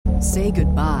Say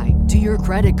goodbye to your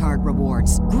credit card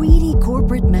rewards. Greedy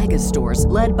corporate mega stores,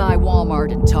 led by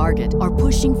Walmart and Target, are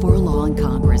pushing for a law in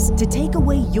Congress to take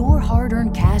away your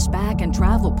hard-earned cash back and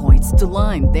travel points to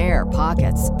line their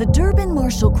pockets. The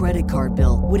Durbin-Marshall credit card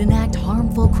bill would enact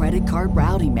harmful credit card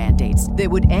routing mandates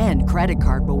that would end credit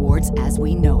card rewards as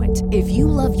we know it. If you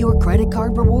love your credit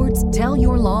card rewards, tell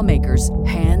your lawmakers,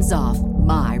 hands off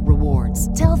my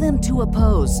rewards. Tell them to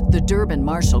oppose the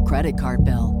Durbin-Marshall credit card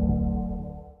bill.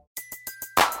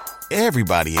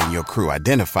 Everybody in your crew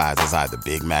identifies as either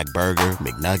Big Mac Burger,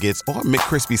 McNuggets, or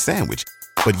McCrispy Sandwich.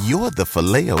 But you're the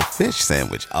Filet-O-Fish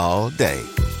Sandwich all day.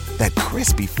 That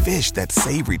crispy fish, that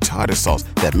savory tartar sauce,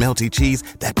 that melty cheese,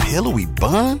 that pillowy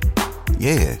bun.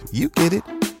 Yeah, you get it.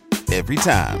 Every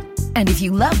time. And if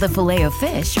you love the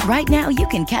Filet-O-Fish, right now you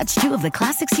can catch two of the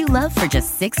classics you love for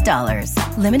just $6.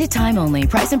 Limited time only.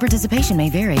 Price and participation may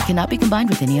vary. Cannot be combined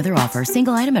with any other offer.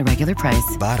 Single item at regular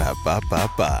price.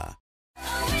 Ba-da-ba-ba-ba.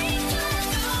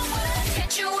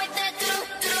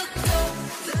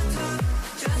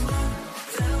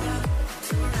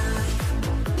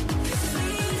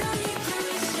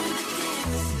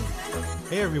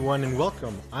 Hey everyone and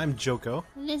welcome. I'm Joko.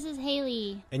 This is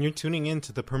Haley. And you're tuning in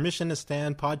to the Permission to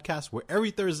Stand podcast, where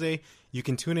every Thursday you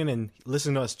can tune in and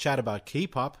listen to us chat about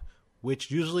K-pop,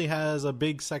 which usually has a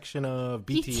big section of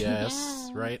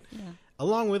BTS, right? Yeah.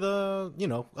 Along with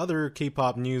other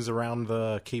K-pop news around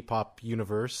the K-pop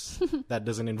universe that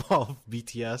doesn't involve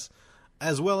BTS,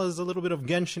 as well as a little bit of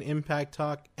Genshin Impact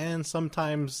talk, and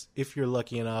sometimes, if you're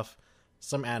lucky enough,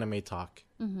 some anime talk.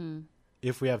 Mm-hmm.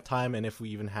 If we have time and if we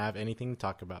even have anything to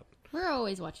talk about. We're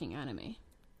always watching anime.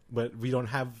 But we don't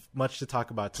have much to talk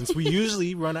about since we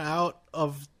usually run out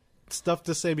of stuff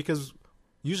to say because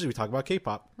usually we talk about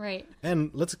K-pop. Right. And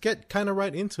let's get kind of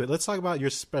right into it. Let's talk about your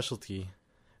specialty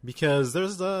because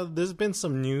there's been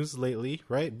some news lately,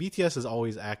 right? BTS is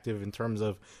always active in terms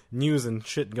of news and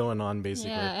shit going on, basically.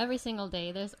 Yeah, every single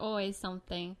day. There's always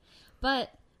something.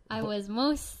 But I was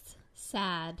most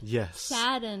sad. Yes.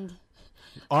 Saddened.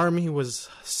 ARMY was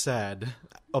sad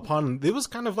it was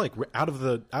kind of like out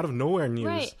of nowhere news.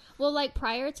 Right. Well, like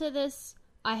prior to this,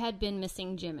 I had been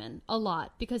missing Jimin a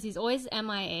lot because he's always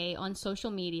MIA on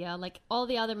social media, like all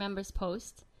the other members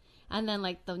post. And then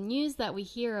like the news that we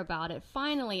hear about it,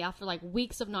 finally, after like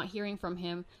weeks of not hearing from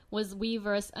him, was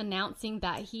Weverse announcing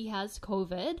that he has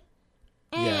COVID.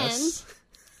 And yes.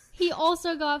 He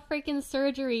also got freaking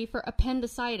surgery for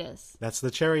appendicitis. That's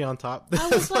the cherry on top. I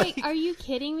was like, are you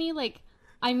kidding me? Like,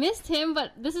 I missed him,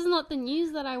 but this is not the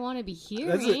news that I want to be hearing.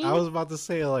 That's it. I was about to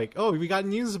say, like, oh, we got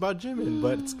news about Jimin,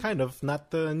 but it's kind of not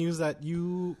the news that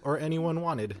you or anyone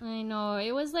wanted. I know.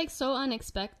 It was, like, so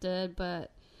unexpected,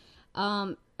 but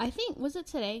I think, was it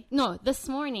today? No, this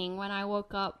morning when I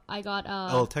woke up, I got...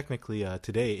 Well, technically,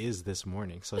 today is this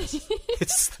morning, so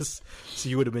it's this, so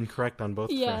you would have been correct on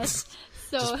both fronts.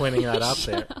 So, just pointing that out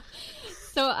there.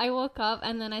 So I woke up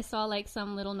and then I saw like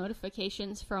some little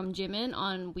notifications from Jimin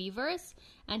on Weverse,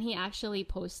 and he actually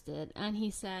posted and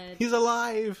he said he's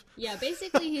alive. Yeah,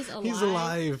 basically he's alive. He's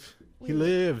alive. He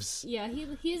lives. Yeah,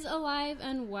 he's alive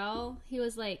and well. He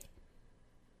was like,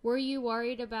 "Were you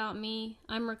worried about me?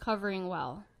 I'm recovering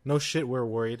well." No shit, we're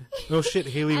worried. No shit,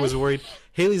 Haley was worried.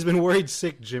 Haley's been worried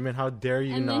sick, Jimin. How dare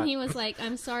you not? And then he was like,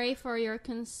 I'm sorry for your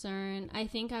concern. I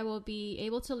think I will be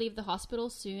able to leave the hospital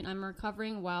soon. I'm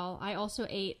recovering well. I also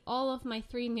ate all of my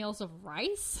 3 meals of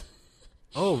rice.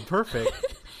 Oh, perfect.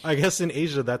 I guess in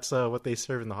Asia, that's what they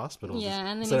serve in the hospitals. Yeah,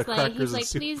 and then he's like,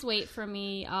 please wait for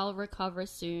me. I'll recover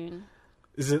soon.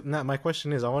 Is it not? My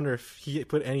question is, I wonder if he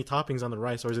put any toppings on the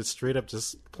rice, or is it straight up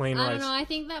just plain rice? I don't know. I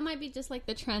think that might be just like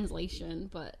the translation,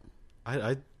 but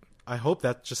I hope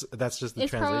that's just the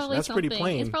translation. That's pretty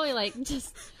plain. It's probably like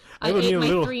just I ate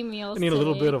my 3 meals. I need a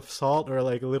little bit of salt or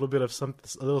like a little bit of a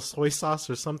little soy sauce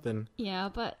or something. Yeah,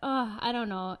 but I don't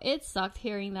know. It sucked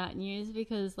hearing that news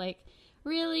because like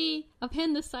really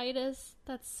appendicitis.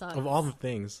 That sucks. Of all the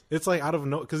things, it's like out of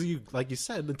because like you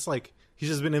said, it's like he's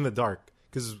just been in the dark.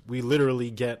 Because we literally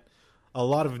get a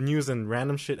lot of news and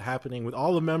random shit happening with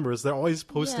all the members. They're always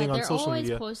posting on social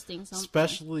media. Posting something.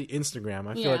 Especially Instagram.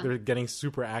 I feel like they're getting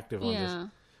super active on this.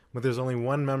 But there's only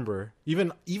one member.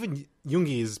 Even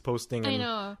Yoongi is posting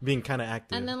and being kind of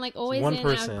active. And then like always in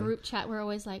our group chat, we're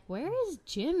always like, where is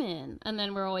Jimin? And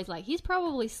then we're always like, he's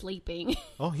probably sleeping.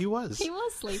 Oh, he was. He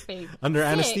was sleeping. Under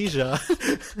anesthesia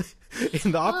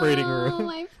in the operating room.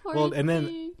 My poor thing. And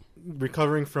then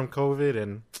recovering from COVID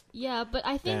and but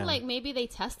I think like maybe they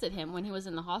tested him when he was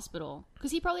in the hospital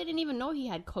because he probably didn't even know he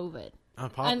had COVID.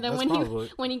 And then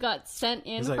when he got sent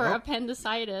in for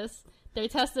appendicitis, they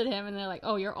tested him and they're like,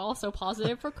 "Oh, you're also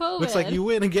positive for COVID." Looks like you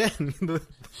win again.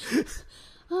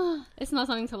 It's not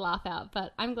something to laugh at,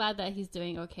 but I'm glad that he's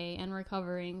doing okay and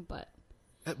recovering. But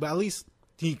at least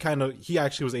he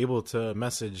actually was able to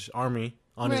message Army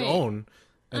on his own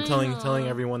and telling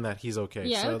everyone that he's okay.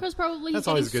 Yeah, so because probably he's that's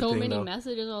always getting a good so thing, many though.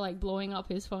 messages or like blowing up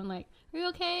his phone, like, "Are you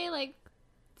okay? Like,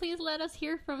 please let us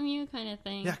hear from you," kind of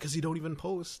thing. Yeah, because he don't even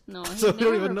post. No, so he we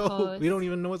don't never even know. posts. We don't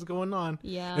even know what's going on.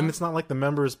 Yeah, and it's not like the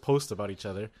members post about each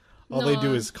other. All they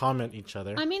do is comment each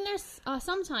other. I mean, there's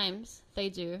sometimes they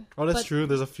do. Oh, that's true.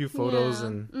 There's a few photos yeah.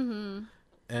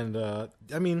 and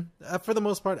I mean, for the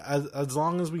most part, as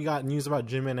long as we got news about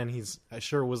Jimin, and he's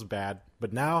sure was bad,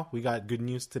 but now we got good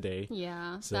news today.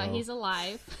 Yeah, so that he's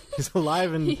alive. He's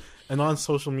alive and on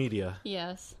social media.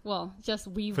 Yes, well,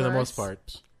 just Weverse. For the most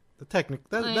part,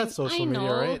 that's social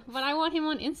media, right? But I want him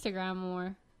on Instagram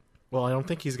more. Well, I don't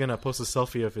think he's gonna post a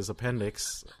selfie of his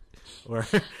appendix or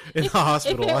in the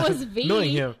hospital. If it was V,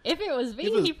 knowing him,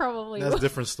 he probably that's would. a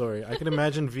different story. I can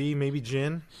imagine V, maybe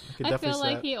Jin. I feel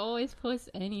like he always posts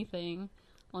anything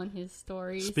on his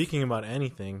stories. Speaking about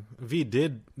anything,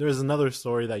 there's another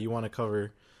story that you want to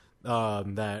cover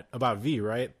that about V,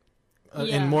 right?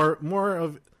 Yeah. And more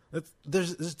of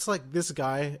it's like this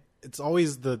guy. It's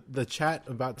always the chat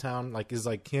about town is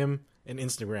like him and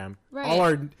Instagram.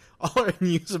 Right. All our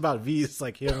news about V is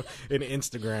like him and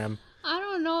Instagram. I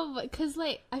don't know, because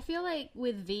I feel like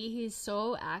with V, he's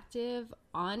so active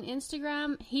on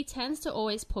Instagram. He tends to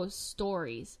always post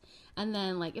stories, and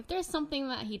then if there's something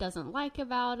that he doesn't like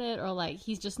about it, or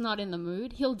he's just not in the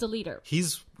mood, he'll delete it.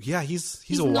 He's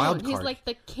a wild card. He's like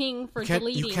the king for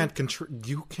deleting.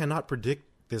 You cannot predict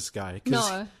this guy.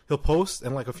 No. He'll post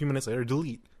and a few minutes later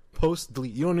delete. Post,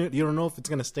 delete. You don't know if it's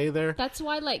gonna stay there. That's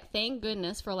why, thank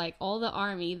goodness for all the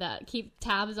army that keep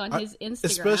tabs on his Instagram.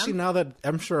 Especially now that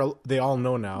I'm sure they all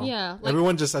know now. Yeah,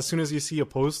 everyone just as soon as you see a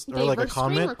post or a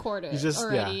comment, record it you just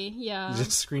already. Yeah, you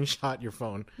just screenshot your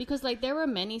phone. Because there were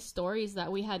many stories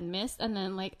that we had missed, and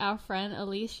then our friend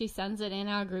Elise, she sends it in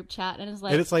our group chat, and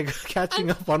it's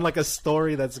catching up on a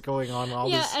story that's going on. All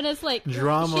this and it's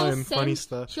drama and funny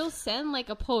stuff. She'll send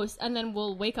a post, and then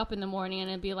we'll wake up in the morning and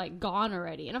it'll be gone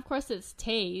already. And of course it's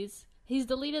Tae's. He's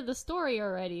deleted the story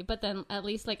already, but then at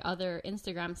least other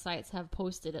Instagram sites have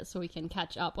posted it so we can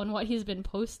catch up on what he's been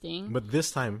posting. But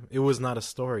this time it was not a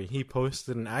story. He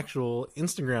posted an actual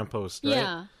Instagram post, right?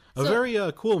 Yeah. A very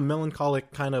cool,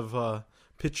 melancholic kind of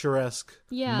picturesque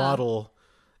model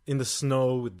in the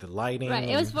snow with the lighting. Right.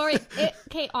 It was very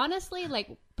okay, honestly,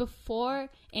 before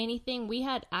anything, we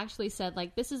had actually said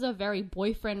this is a very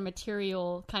boyfriend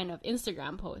material kind of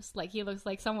Instagram post. He looks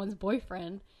like someone's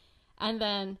boyfriend. And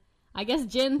then I guess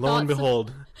Jin thought... Lo and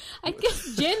behold. I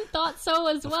guess Jin thought so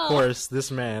as well. Of course, this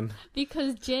man.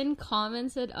 Because Jin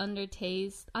commented under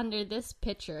this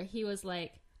picture. He was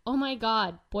like, "Oh my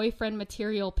god, boyfriend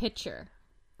material picture."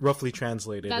 Roughly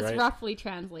translated, That's right? roughly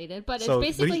translated. But it's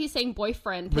basically he's saying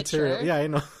boyfriend material. picture. Yeah, I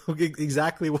know.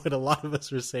 Exactly what a lot of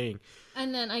us were saying.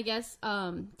 And then I guess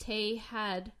Tae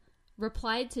had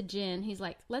replied to Jin. He's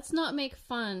like, "Let's not make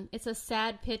fun. It's a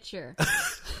sad picture."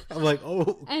 I'm like,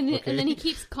 oh. And okay. and then he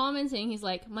keeps commenting. He's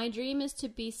like, "My dream is to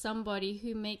be somebody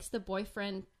who makes the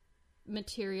boyfriend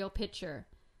material picture.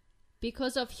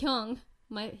 Because of Hyung,"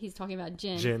 he's talking about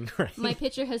Jin. Right. "My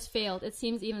picture has failed. It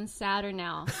seems even sadder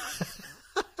now."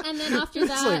 And then after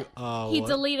that, he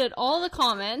deleted all the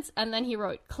comments, and then he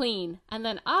wrote clean. And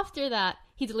then after that,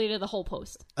 he deleted the whole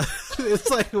post. It's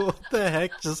what the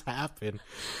heck just happened?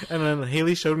 And then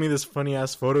Haley showed me this funny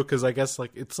ass photo because I guess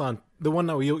it's on the one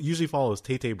that we usually follow is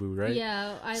Tay Boo, right?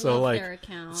 Yeah, I love their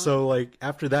account. So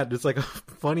after that, it's a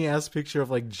funny ass picture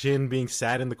of Jin being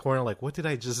sad in the corner. What did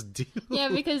I just do? Yeah,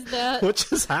 because what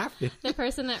just happened? The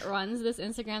person that runs this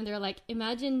Instagram, they're like,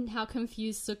 imagine how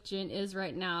confused Sukjin is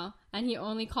right now. And he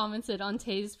only commented on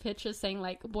Tae's picture saying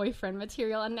boyfriend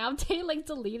material, and now Tae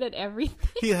deleted everything.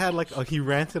 He had he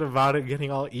ranted about it, getting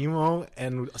all emo,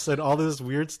 and said all this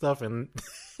weird stuff, and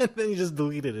and then he just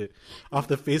deleted it off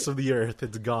the face of the earth.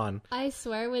 It's gone. I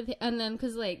swear and then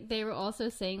because they were also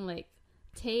saying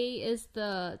Tae is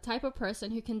the type of person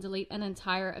who can delete an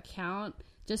entire account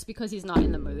just because he's not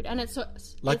in the mood, and it's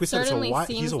we said,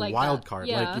 he's a wild card.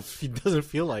 Yeah. If he doesn't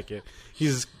feel like it,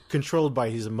 he's controlled by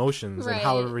his emotions and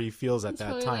however he feels at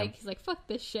that time. He's like, fuck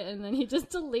this shit, and then he just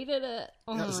deleted it.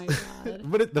 Oh my god!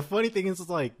 But the funny thing is,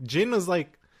 Jin was I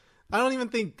don't even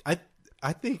think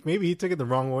I think maybe he took it the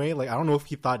wrong way. I don't know if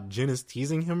he thought Jin is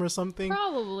teasing him or something.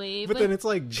 Probably, but then it's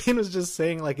Jin was just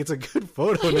saying it's a good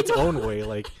photo in its own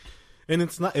way, And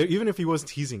it's not, even if he was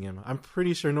teasing him, I'm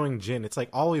pretty sure knowing Jin, it's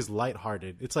always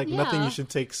lighthearted. It's nothing you should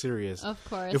take serious. Of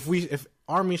course. If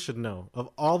Army should know, of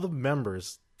all the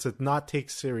members to not take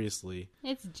seriously,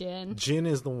 it's Jin. Jin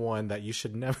is the one that you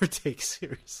should never take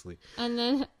seriously. And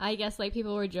then I guess like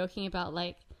people were joking about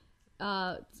like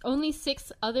only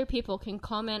 6 other people can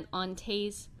comment on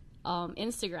Tae's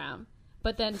Instagram,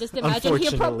 but then just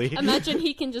imagine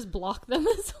he can just block them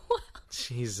as well.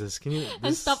 Jesus, can you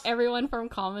and stop everyone from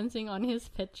commenting on his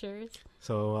pictures.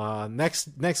 So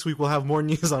next week we'll have more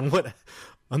news on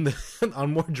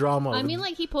on more drama. I mean,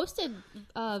 like he posted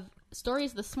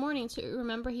stories this morning too.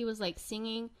 Remember, he was like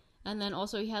singing, and then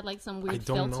also he had like some weird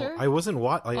filter. Know. I wasn't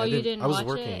watching. You didn't I was watch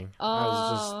working. It? Oh, I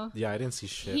was just I didn't see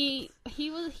shit. He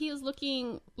was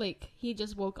looking like he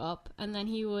just woke up, and then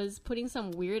he was putting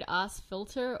some weird ass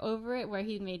filter over it where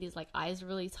he made his like eyes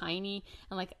really tiny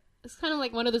and like. It's kind of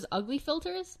like one of those ugly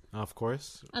filters. Of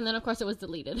course. And then, of course, it was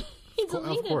deleted. He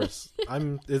deleted Of course.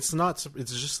 It's not...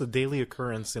 It's just a daily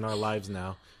occurrence in our lives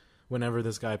now, whenever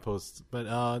this guy posts. But,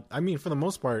 I mean, for the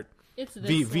most part, it's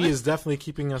V is definitely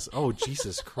keeping us... Oh,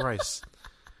 Jesus Christ.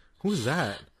 Who's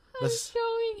that? I'm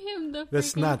showing him the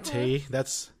That's not post. Tae.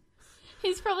 That's...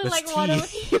 He's probably like...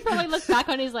 He probably looked back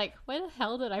on it, he's like, why the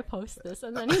hell did I post this?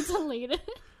 And then he deleted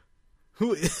it.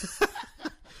 Who...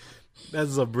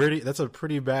 That's a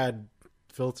pretty bad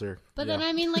filter. But then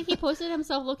I mean, like he posted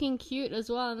himself looking cute as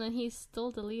well, and then he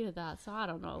still deleted that. So I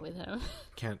don't know with him.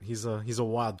 He's a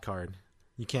wild card.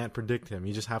 You can't predict him.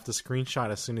 You just have to screenshot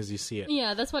as soon as you see it.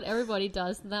 Yeah, that's what everybody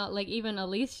does now. Like even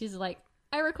Elise, she's like,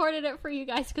 I recorded it for you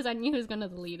guys because I knew he was gonna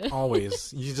delete it.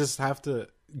 Always, you just have to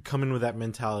come in with that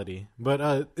mentality.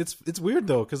 But it's weird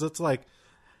though, because it's like.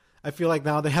 I feel like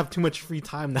now they have too much free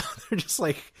time now. They're just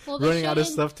like running out of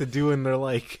stuff to do, and they're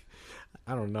like.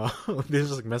 I don't know. They're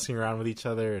just like messing around with each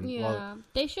other. And,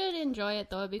 they should enjoy it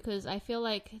though because I feel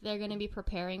like they're going to be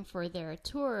preparing for their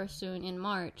tour soon in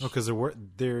March. Oh, because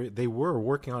they were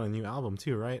working on a new album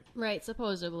too, right? Right,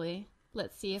 supposedly.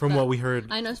 Let's see if from what we heard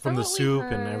from the soup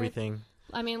and everything.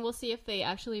 I mean, we'll see if they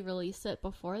actually release it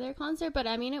before their concert, but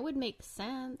I mean, it would make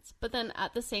sense. But then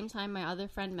at the same time, my other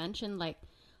friend mentioned like,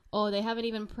 oh, they haven't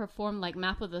even performed like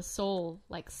Map of the Soul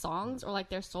like songs or like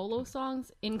their solo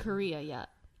songs in Korea yet.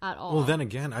 At all. Well, then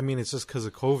again, I mean, it's just because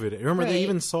of COVID. Remember, they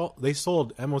even sold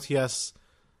MOTS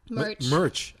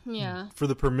merch. Yeah. For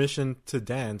the permission to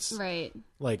dance. Right.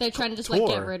 Like they're trying to just like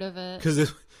get rid of it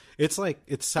because it's like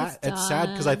it's sad. It's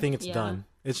sad because I think it's done.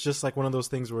 It's just like one of those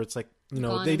things where it's like they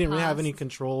didn't really have any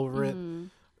control over it.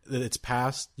 It's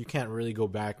past. You can't really go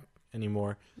back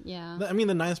anymore. Yeah. I mean,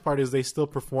 the nice part is they still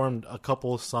performed a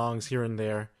couple of songs here and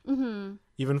there. Mm-hmm.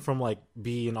 Even from like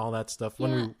B and all that stuff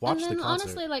when we watched the concert.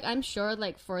 Honestly, like I'm sure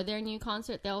like for their new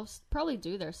concert they'll probably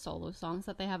do their solo songs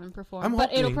that they haven't performed.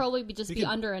 But it'll probably be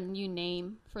under a new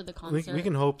name for the concert. We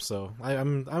can hope so.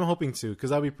 I'm hoping to because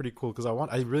that'd be pretty cool because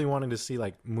I really wanted to see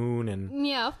like Moon and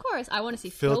of course I want to see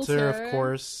Filter of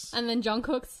course, and then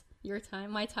Jungkook's Your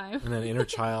Time, My Time, and then Inner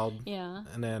Child. Yeah,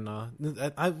 and then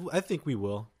I think we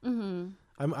will.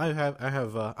 Mm-hmm.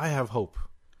 I have hope.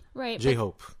 Right.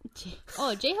 J-Hope.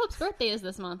 J-Hope's birthday is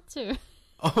this month, too.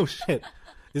 Oh, shit.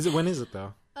 When is it,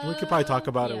 though? We could probably talk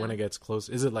about it when it gets close.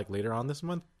 Is it, like, later on this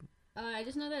month? I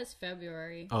just know that it's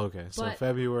February. Oh, okay. So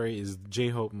February is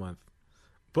J-Hope month.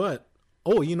 But,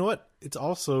 you know what? It's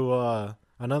also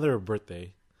another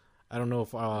birthday. I don't know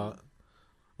if...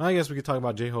 I guess we could talk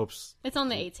about J-Hope's... It's on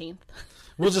the 18th.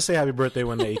 We'll just say happy birthday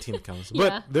when the 18th comes.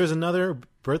 But there's another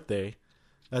birthday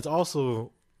that's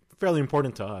also fairly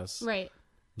important to us. Right.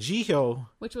 Jihyo,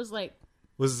 which was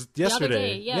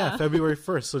yesterday. Day, February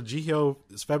 1st. So Jihyo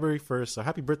is February 1st. So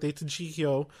happy birthday to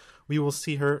Jihyo. We will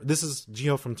see her. This is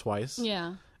Jihyo from Twice.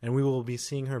 Yeah. And we will be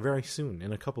seeing her very soon,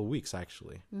 in a couple weeks,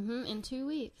 actually. Mm-hmm, in 2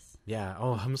 weeks. Yeah.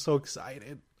 Oh, I'm so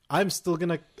excited. I'm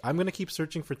gonna keep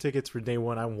searching for tickets for day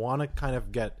one. I want to kind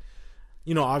of get,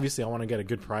 obviously I want to get a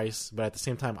good price, but at the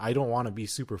same time, I don't want to be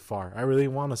super far. I really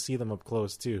want to see them up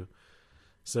close too.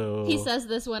 So he says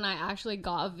this when I actually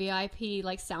got VIP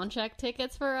like soundcheck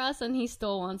tickets for us, and he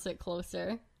still wants it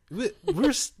closer.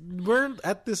 We're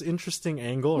at this interesting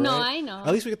angle, right? No, I know.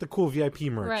 At least we get the cool VIP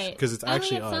merch, right? Because it's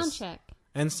actually us. Soundcheck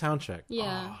And soundcheck.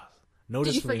 Yeah. Oh,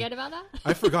 did you forget about that?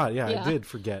 I forgot. Yeah, I did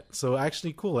forget. So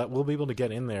actually, cool. We'll be able to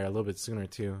get in there a little bit sooner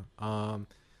too.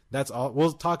 That's all.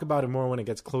 We'll talk about it more when it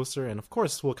gets closer, and of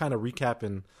course, we'll kind of recap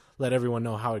and let everyone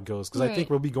know how it goes because I think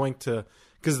we'll be going to.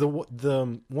 Because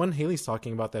the one Haley's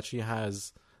talking about that she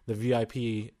has the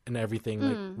VIP and everything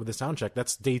like with the sound check.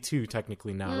 That's day 2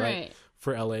 technically now, right?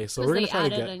 For LA. So we're gonna try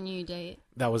to get a new date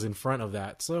that was in front of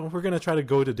that. So we're gonna try to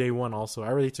go to day 1 also. I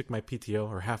already took my PTO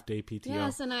or half day PTO.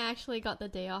 Yes, and I actually got the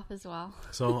day off as well.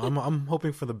 So I'm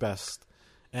hoping for the best.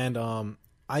 And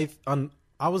I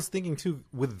was thinking too.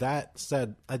 With that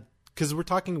said, because we're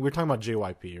talking about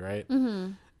JYP, right?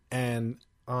 Mm-hmm. And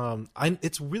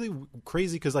It's really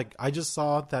crazy because like I just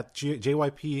saw that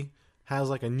JYP has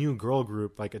like a new girl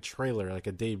group, like a trailer, like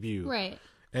a debut, Right.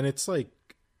 and it's like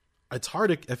it's hard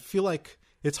to. I feel like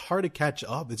it's hard to catch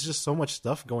up. It's just so much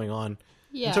stuff going on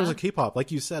in terms of K-pop.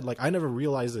 Like you said, like I never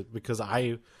realized it because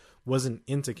I wasn't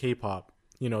into K-pop,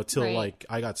 till like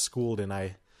I got schooled and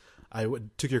I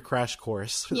took your crash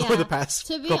course over the past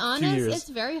to be few honest, years. it's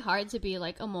very hard to be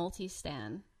like a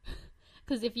multi-stan.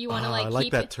 Because if you want to I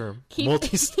like that term. The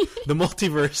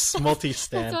multiverse,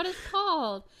 multi-stan. That's what it's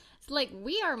called. It's like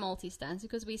we are multi-stans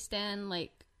because we stan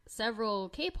like several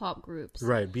K-pop groups.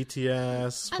 Right,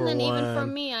 BTS. And then even for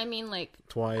me, I mean like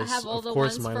Twice. I have all of the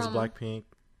course, ones mine is from Blackpink.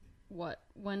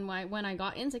 when I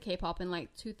got into K-pop in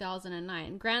like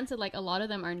 2009. Granted, like a lot of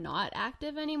them are not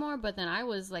active anymore, but then I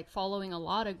was like following a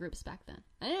lot of groups back then,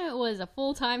 and it was a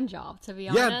full-time job, to be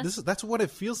honest. Yeah, that's what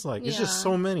it feels like. It's just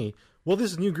so many. Well,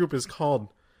 this new group is called,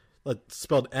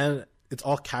 spelled N. It's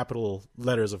all capital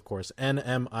letters, of course.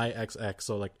 NMIXX.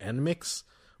 So like NMix,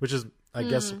 which is I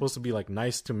guess supposed to be like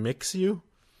nice to mix you.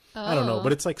 I don't know,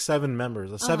 but it's like 7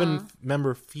 members, a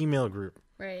 7-member female group.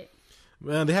 Right.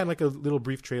 They had like a little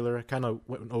brief trailer. I kind of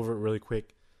went over it really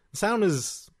quick. The sound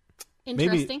is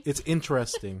Interesting. It's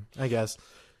interesting, I guess.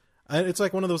 It's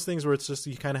like one of those things where it's just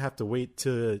you kind of have to wait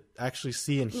to actually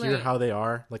see and hear how they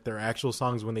are, like their actual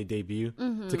songs when they debut,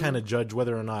 to kind of judge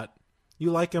whether or not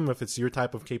you like them, if it's your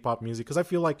type of K-pop music. Because I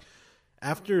feel like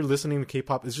after listening to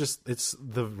K-pop, it's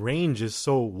the range is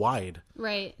so wide.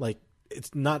 Right. Like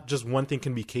it's not just one thing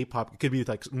can be K-pop. It could be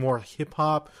like more hip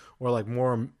hop or like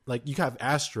more like you have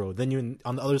Astro. Then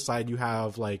on the other side you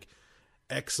have like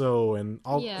EXO and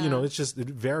all. It's just it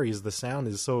varies. The sound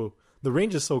is the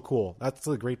range is so cool. That's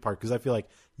the great part because I feel like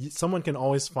someone can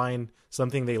always find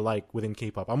something they like within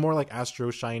K-pop. I'm more like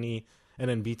Astro, Shiny, and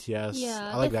then BTS.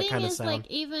 Yeah, I like that kind of sound. Like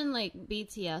even like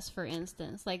BTS, for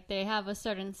instance, like they have a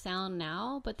certain sound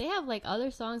now, but they have like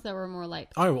other songs that were more like.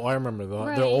 I remember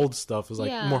their old stuff was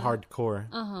like more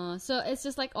hardcore. So it's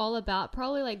just like all about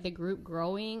probably like the group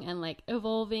growing and like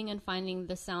evolving and finding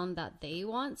the sound that they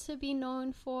want to be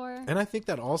known for. And I think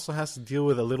that also has to deal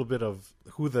with a little bit of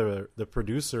who the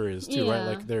producer is too, right?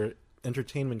 Like their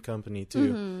entertainment company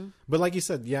too. But like you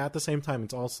said, at the same time,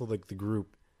 it's also like the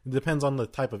group. It depends on the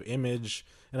type of image,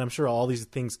 and I'm sure all these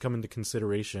things come into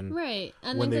consideration, right?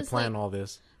 And when they plan all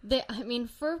this.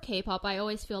 For K-pop, I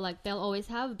always feel like they'll always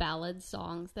have ballad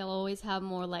songs. They'll always have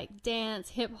more like dance,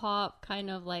 hip hop,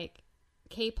 kind of like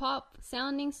K-pop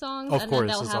sounding songs, of and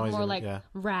course, then they'll have more like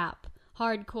rap,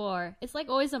 hardcore. It's like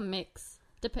always a mix.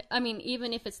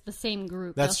 Even if it's the same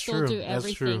group, they'll still do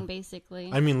everything basically.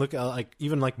 I mean, look at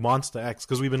even like Monsta X,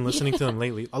 because we've been listening to them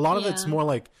lately. A lot of it's more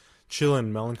like chill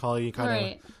and melancholy kind of.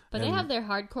 Right. But they have their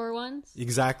hardcore ones.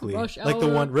 Exactly. Rush like Hour. the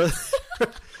one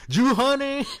Jew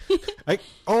Honey.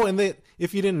 And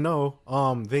if you didn't know,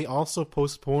 they also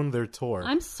postponed their tour.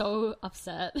 I'm so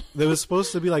upset. It was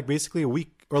supposed to be like basically a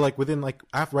week or like within like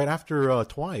right after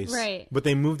Twice. Right. But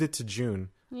they moved it to June.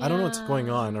 I don't know what's going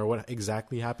on or what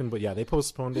exactly happened, but they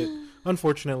postponed it,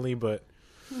 unfortunately, but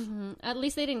at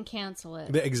least they didn't cancel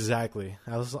it. Exactly.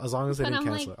 As long as they didn't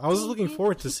cancel it. I was looking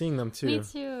forward to seeing them too. Me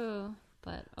too.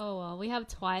 But oh well, we have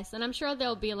Twice, and I'm sure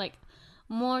there'll be like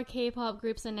more K-pop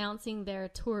groups announcing their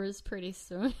tours pretty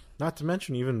soon. Not to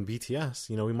mention even BTS.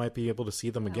 We might be able to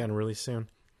see them again really soon.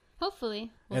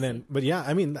 Hopefully.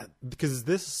 Because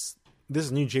this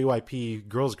new JYP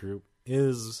girls group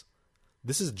is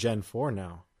Gen 4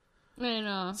 now. I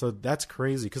know. So that's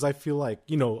crazy because I feel like,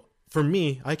 for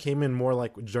me, I came in more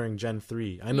like during Gen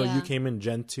 3. I know you came in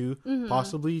Gen 2,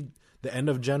 possibly the end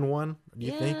of Gen 1, do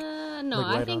you think? No,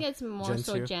 like I think it's more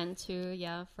Gen 2,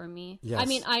 for me. Yes. I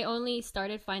mean, I only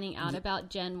started finding out about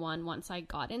Gen 1 once I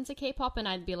got into K-pop, and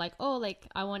I'd be like,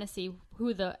 I want to see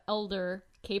who the elder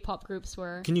K-pop groups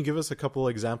were. Can you give us a couple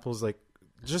examples, like,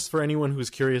 just for anyone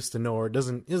who's curious to know or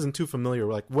isn't too familiar,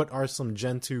 like, what are some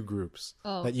Gen 2 groups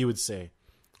that you would say?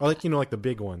 Or like, like the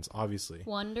big ones, obviously.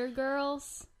 Wonder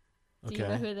Girls. Do you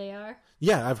know who they are?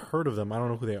 Yeah, I've heard of them. I don't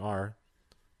know who they are.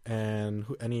 And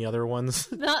any other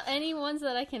ones? Not any ones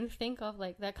that I can think of,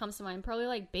 like, that comes to mind. Probably,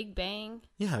 like, Big Bang.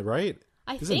 Yeah, right?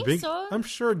 I think so. I'm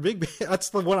sure Big Bang. That's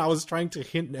the one I was trying to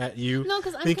hint at you. No,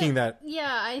 because Yeah,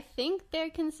 I think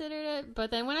they're considered it. But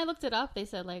then when I looked it up, they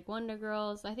said, like, Wonder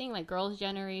Girls. I think, like, Girls'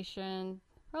 Generation.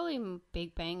 Probably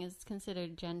Big Bang is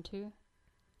considered Gen 2.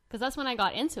 Because that's when I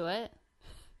got into it.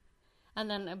 And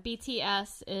then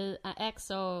BTS,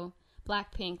 EXO,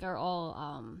 Blackpink are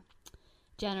all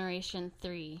Generation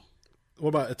 3. What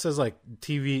about, it says like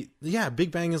TV. Yeah,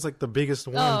 Big Bang is like the biggest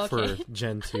one for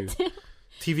Gen 2.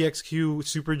 TVXQ,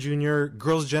 Super Junior,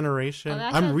 Girls' Generation.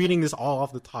 I'm reading this all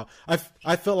off the top.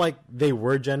 I felt like they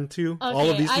were Gen 2, all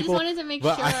of these people. I just wanted to make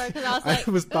sure, because I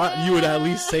was like... thought you would at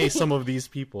least say some of these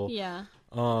people. Yeah.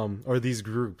 Or these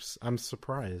groups. I'm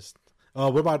surprised.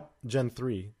 What about Gen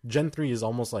 3? Gen 3 is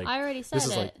almost like... I already said it.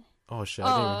 Like, oh, shit.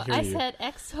 I didn't even hear you. I said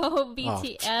EXO,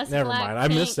 BTS, never mind. I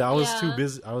missed it. I was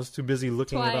yeah. too busy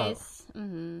looking it up.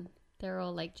 Mm-hmm. They're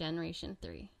all like Generation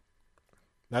 3.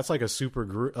 That's like a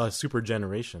super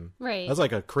generation. Right. That's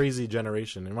like a crazy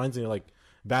generation. It reminds me of like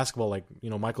basketball, like,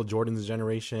 Michael Jordan's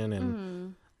generation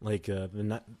and like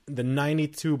the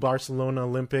 92 Barcelona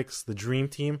Olympics, the Dream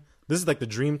Team. This is like the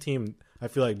Dream Team, I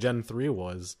feel like Gen 3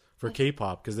 was for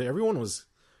K-pop, because everyone was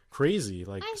crazy,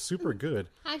 like super good.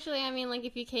 Actually, I mean, like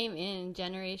if you came in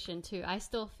Generation 2, I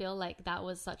still feel like that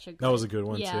was such a good... That was a good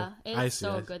one, yeah, too. It's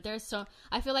so good.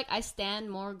 I feel like I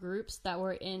stand more groups that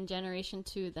were in Generation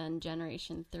 2 than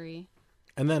Generation 3.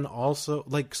 And then also,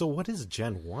 like, so what is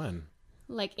Gen 1?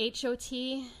 Like HOT.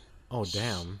 Oh,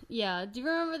 damn. Yeah. Do you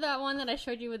remember that one that I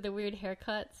showed you with the weird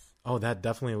haircuts? Oh, that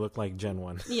definitely looked like Gen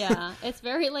 1. Yeah. It's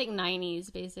very like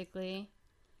 90s, basically.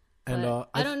 And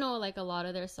I don't know like a lot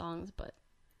of their songs, but...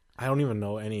 I don't even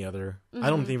know any other.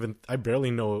 I barely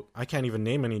know. I can't even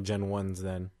name any Gen 1s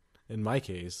then, in my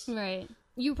case. Right.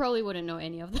 You probably wouldn't know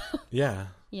any of them. Yeah.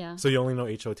 Yeah. So you only know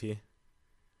HOT?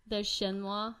 There's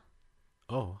Shinhwa.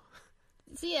 Oh.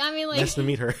 See, I mean, like... Nice to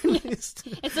meet her.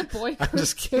 It's a boy group. I'm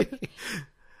just kidding.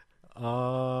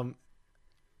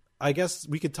 I guess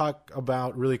we could talk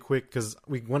about really quick, because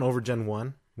we went over Gen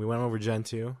 1. We went over Gen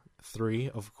 2. 3,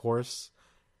 of course.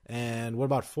 And what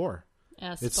about 4?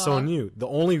 aespa. It's so new.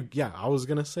 I was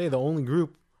going to say the only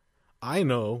group I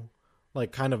know,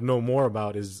 like kind of know more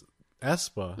about is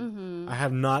aespa. Mm-hmm. I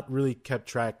have not really kept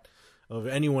track of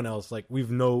anyone else. Like we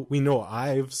know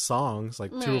IVE's songs,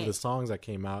 like two of the songs that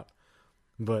came out.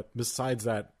 But besides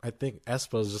that, I think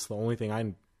aespa is just the only thing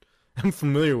I'm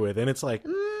familiar with. And it's like,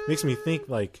 makes me think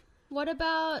like. What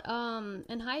about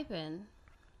ENHYPEN?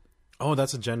 Oh,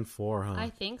 that's a Gen 4, huh? I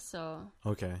think so.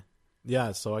 Okay.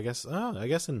 Yeah, so I guess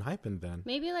ENHYPEN then.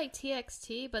 Maybe like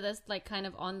TXT, but that's like kind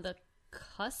of on the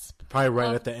cusp. Probably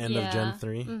right at the end of Gen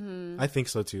 3. Mm-hmm. I think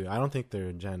so too. I don't think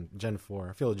they're Gen 4.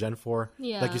 I feel Gen 4,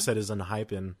 like you said, is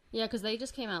ENHYPEN. Yeah, because they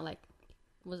just came out like,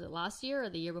 was it last year or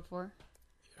the year before?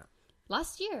 Yeah.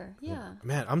 Last year, yeah.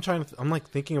 Man, I'm like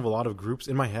thinking of a lot of groups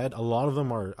in my head. A lot of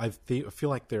them are, I feel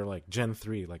like they're like Gen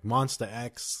 3. Like Monsta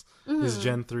X is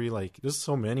Gen 3. Like there's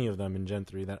so many of them in Gen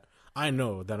 3 that I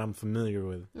know that I'm familiar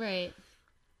with. Right.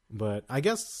 But I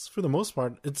guess for the most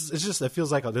part, it's just, it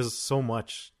feels like there's so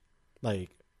much,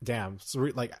 like, damn. So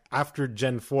like after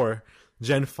Gen 4,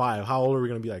 Gen 5, how old are we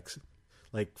going to be?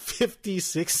 Like 50,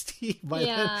 60 by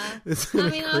then? It's I mean,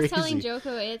 crazy. I was telling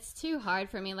Joko, it's too hard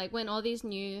for me. Like when all these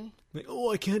new... Like,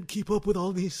 I can't keep up with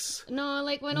all these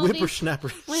like when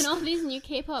whippersnappers. When all these new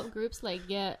K-pop groups like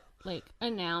get like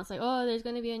announced, like, oh, there's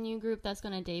going to be a new group that's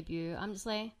going to debut. I'm just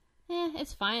like,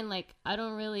 it's fine. Like, I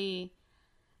don't really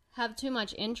have too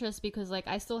much interest because, like,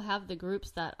 I still have the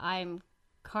groups that I'm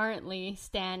currently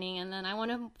standing, and then I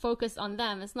want to focus on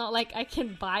them. It's not like I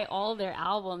can buy all their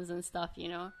albums and stuff, you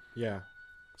know? Yeah.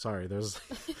 Sorry, there's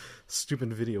a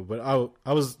stupid video, but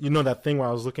I was, that thing where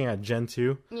I was looking at Gen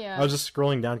 2? Yeah. I was just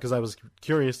scrolling down because I was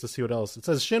curious to see what else. It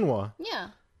says Shinhwa. Yeah.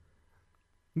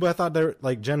 But I thought they're,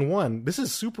 like, Gen 1. This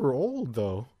is super old,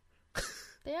 though.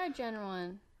 They are Gen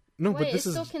 1. No, Wait, but this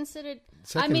it's still is considered...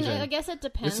 I mean, I guess it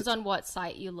depends on what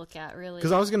site you look at, really.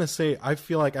 Because I was going to say, I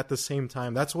feel like at the same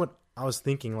time, that's what I was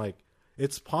thinking. Like,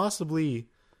 it's possibly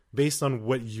based on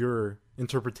what your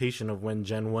interpretation of when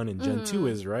Gen 1 and Gen 2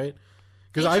 is, right?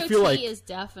 Because I feel like... is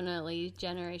definitely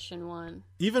Generation 1.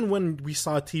 Even when I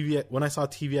saw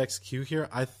TVXQ here,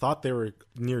 I thought they were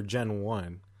near Gen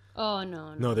 1. Oh,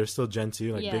 no. No, they're still Gen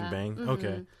 2, like Big Bang? Mm-hmm.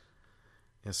 Okay.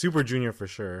 Yeah, Super Junior for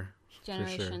sure.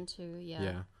 Generation 2,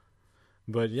 Yeah.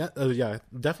 But yeah,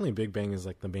 definitely Big Bang is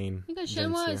like the main. Because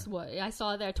Shinhwa is what I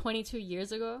saw there 22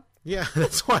 years ago. Yeah,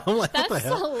 that's why I'm like, what the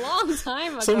hell? That's a long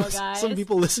time ago, guys. Some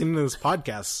people listening to this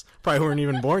podcast probably weren't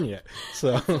even born yet.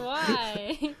 So that's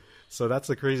why. So that's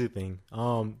the crazy thing.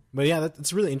 But yeah,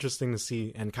 it's really interesting to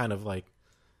see, and kind of like,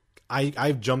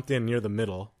 I've jumped in near the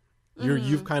middle.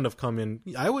 You've kind of come in.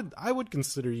 I would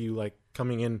consider you like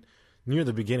coming in near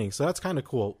the beginning. So that's kind of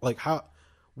cool. Like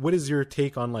what is your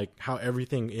take on like how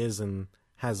everything is and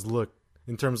has looked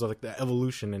in terms of like the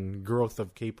evolution and growth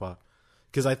of K-pop?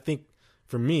 Because I think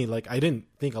for me, like I didn't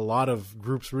think a lot of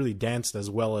groups really danced as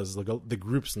well as the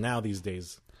groups now these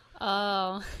days.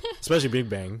 Oh. Especially Big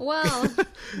Bang. Well,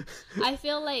 I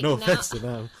feel like no now, offense to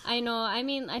them. I know. I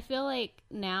mean, I feel like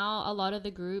now a lot of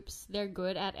the groups, they're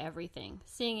good at everything.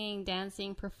 Singing,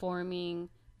 dancing, performing.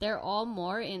 They're all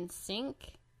more in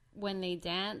sync when they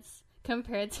dance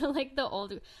compared to like the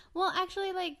older. Well,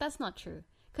 actually, like that's not true.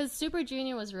 Because Super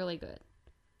Junior was really good.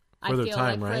 For their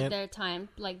time, like right? for their time,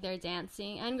 like their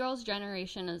dancing, and Girls'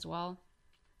 Generation as well.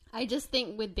 I just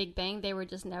think with Big Bang, they were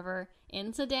just never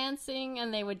into dancing,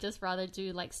 and they would just rather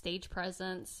do like stage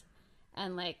presence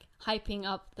and like hyping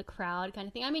up the crowd kind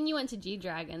of thing. I mean, you went to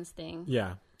G-Dragon's thing.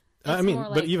 Yeah. It's I mean, more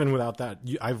but like- even without that,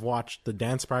 I've watched the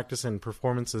dance practice and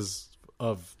performances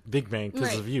of Big Bang because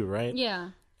Right. of you, right? Yeah.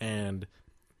 And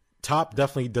Top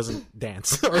definitely doesn't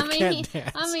dance or can't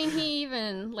dance. He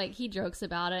even like he jokes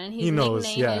about it, and his He knows,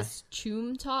 nickname yeah. is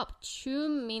Chum Top.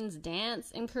 Chum means dance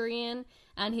in Korean,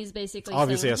 and he's basically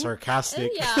Obviously saying, a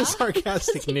sarcastic, yeah,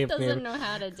 sarcastic he nickname. doesn't know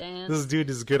how to dance. This dude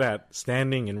is good at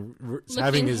standing and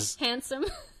having Looking his handsome.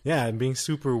 and being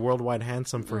super worldwide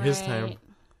handsome for his time. Right.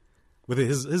 With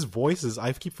his voice is,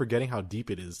 I keep forgetting how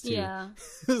deep it is too. Yeah.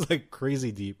 It's like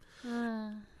crazy deep.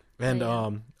 And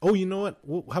yeah. you know what?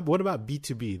 What about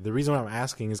B2B? The reason why I'm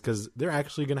asking is because they're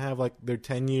actually gonna have like their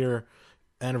 10-year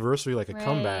anniversary, like a Right.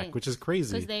 comeback, which is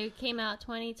crazy. Because they came out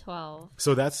 2012.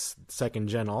 So that's second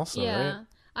gen also, Yeah. right?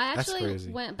 I That's actually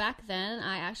crazy. went back then.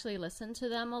 I actually listened to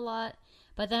them a lot.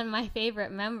 But then my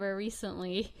favorite member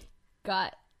recently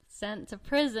got sent to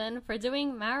prison for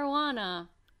doing marijuana.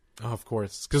 Oh, of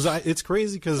course, because it's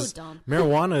crazy because So dumb.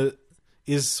 marijuana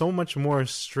is so much more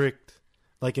strict,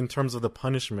 like in terms of the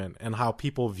punishment and how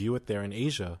people view it there in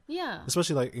Asia, Yeah.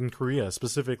 especially like in Korea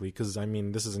specifically. Because I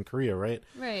mean, this is in Korea, right?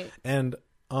 Right. And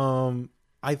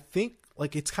I think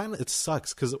like it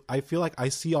sucks because I feel like I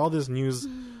see all this news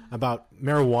about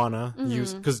marijuana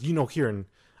use because here in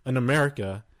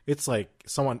America it's like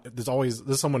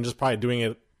there's someone just probably doing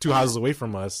it 2 houses away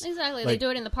from us. Exactly. Like, they do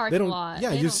it in the they parking don't, lot. yeah,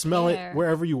 They you don't smell care. it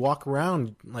wherever you walk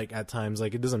around. Like at times,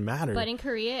 like it doesn't matter. But in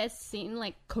Korea, it's seen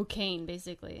like cocaine,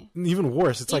 basically. Even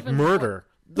worse, it's like Even murder.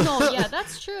 No, yeah,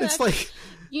 that's true. It's actually. like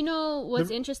You know what's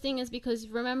interesting is because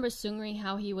remember Seungri,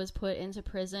 how he was put into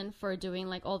prison for doing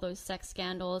like all those sex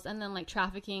scandals and then like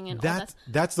trafficking and all that.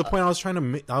 that's the point I was trying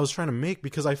to make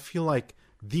because I feel like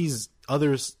these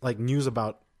others like news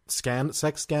about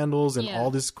sex scandals and Yeah. all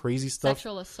this crazy stuff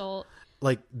Sexual assault.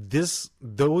 like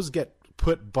those get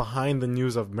put behind the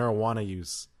news of marijuana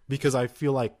use because I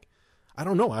feel like I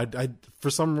don't know. I for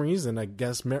some reason I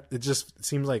guess it just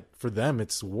seems like for them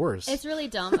it's worse. It's really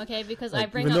dumb, okay? Because Like, I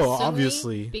bring even up though, Seungri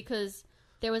obviously- because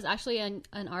there was actually an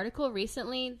article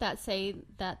recently that say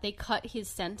that they cut his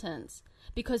sentence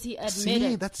because he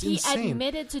admitted that's he insane.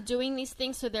 admitted to doing these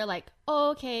things. So they're like,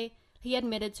 oh, okay, he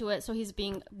admitted to it, so he's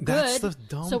being That's good. the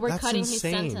dumb- so we're that's cutting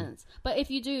insane. his sentence. But if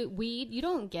you do weed, you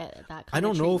don't get that kind I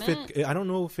don't of know treatment. I don't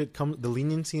know if it comes the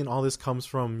leniency and all this comes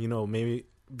from maybe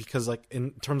because like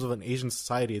in terms of an Asian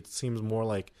society it seems more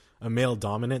like a male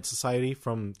dominant society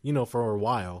from for a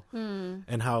while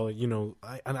and how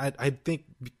I think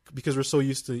because we're so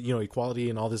used to equality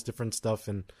and all this different stuff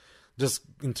and just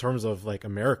in terms of like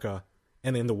America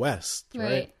and in the West,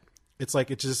 right? It's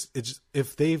like it's just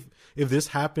if this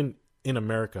happened in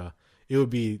America, it would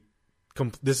be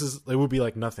it would be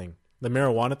like nothing. The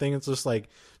marijuana thing, it's just like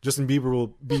Justin Bieber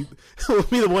will be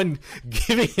the one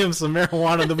giving him some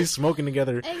marijuana and they'll be smoking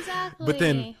together. Exactly. But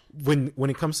then when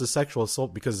it comes to sexual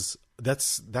assault, because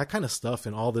that kind of stuff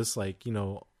and all this like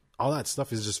all that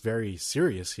stuff is just very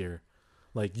serious here.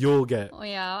 Like you'll get Oh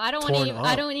yeah, I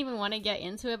don't even want to get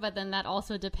into it, but then that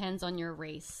also depends on your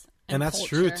race. and that's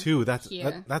true culture too.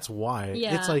 here. That's why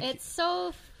Yeah, it's like it's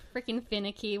so freaking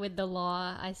finicky with the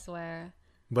law, I swear.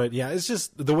 But yeah, it's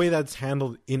just the way that's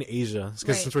handled in Asia.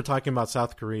 Because Right. since we're talking about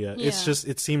South Korea, it's Yeah. just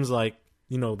it seems like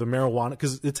the marijuana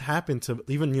because it's happened to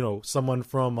even someone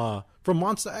from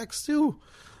Monsta X too.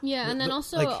 Yeah, and then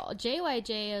also like-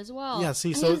 JYJ as well. Yeah, see,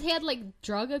 And so- he had like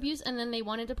drug abuse, and then they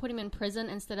wanted to put him in prison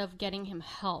instead of getting him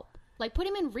help. Like put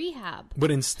him in rehab.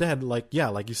 But instead, like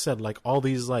you said, like all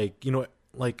these like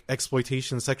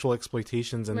sexual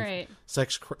exploitations and Right.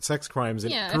 sex crimes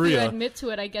in Yeah, Korea. if you admit to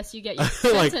it, I guess you get your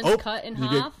sentence cut in you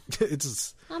half.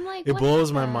 It's I'm like, it what blows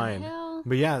the my mind. hell?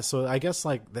 But yeah, so I guess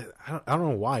like that, I don't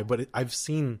know why, but I've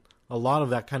seen a lot of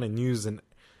that kind of news and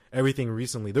everything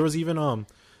recently. There was even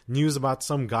news about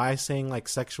some guy saying like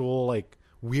sexual like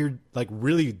weird like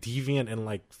really deviant and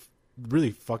like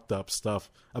really fucked up stuff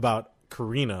about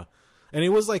Karina. And it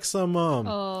was like some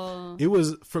it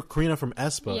was for Karina from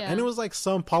Espa. Yeah. And it was like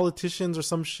some politicians or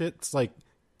some shit's like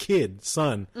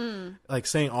son like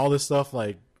saying all this stuff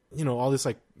like all this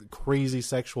like crazy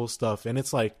sexual stuff, and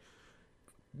it's like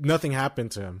nothing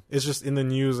happened to him. It's just in the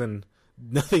news and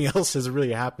nothing else has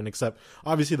really happened except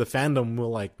obviously the fandom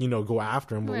will like, you know, go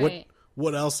after him. But Right.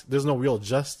 what else? There's no real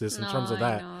justice in terms of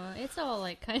that. I know. It's all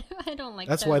like kind of, I don't like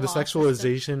That's their why the law system.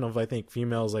 sexualization of I think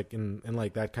females like in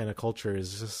like that kind of culture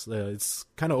is just it's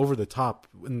kind of over the top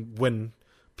when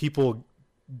people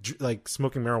like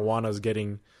smoking marijuana is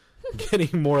getting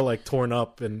more like torn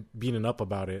up and beaten up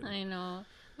about it. I know.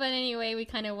 But anyway, we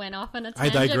kind of went off on a I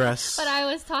tangent. digress. But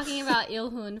I was talking about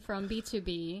Ilhoon from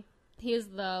B2B. He's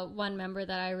the one member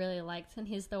that I really liked, and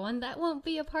he's the one that won't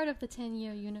be a part of the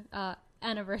 10-year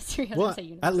anniversary. Well,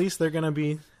 at least they're gonna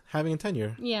be having a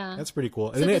tenure. Yeah, that's pretty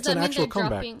cool. So And it's does an that mean actual they're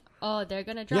comeback. they're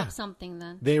gonna drop something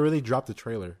then. They really dropped the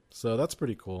trailer, so that's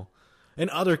pretty cool. And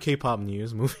other K-pop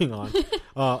news. Moving on,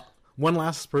 one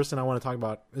last person I want to talk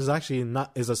about is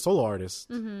a solo artist.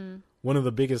 Mm-hmm. One of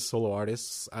the biggest solo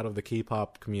artists out of the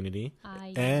K-pop community.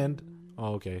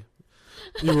 Okay,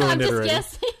 you ruined it already.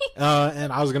 Guessing.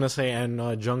 And I was gonna say, and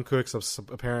Jungkook's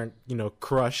apparent, you know,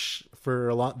 crush for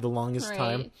the longest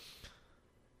time.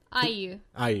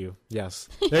 IU, yes.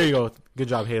 There you go. Good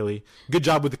job, Haley. Good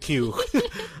job with the Q.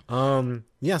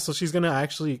 Yeah, so she's gonna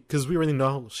actually, because we already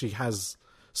know she has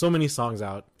so many songs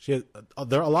out. A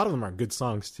lot of them are good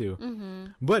songs too. Mm-hmm.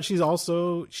 But she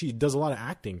does a lot of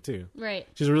acting too. Right.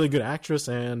 She's a really good actress,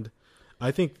 and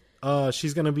I think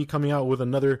she's gonna be coming out with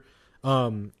another.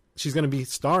 She's gonna be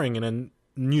starring in a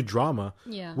new drama,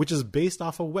 which is based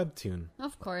off a webtoon.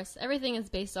 Of course, everything is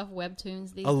based off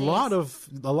webtoons these days. A lot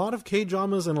of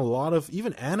K-dramas and a lot of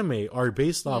even anime are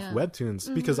based off webtoons,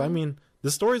 Mm-hmm. because I mean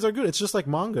the stories are good. It's just like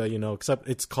manga, you know, except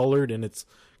it's colored and it's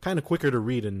kind of quicker to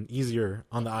read and easier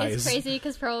on the eyes. It's crazy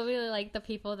because probably like the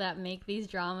people that make these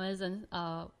dramas and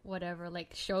whatever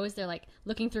like shows, they're like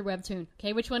looking through webtoon.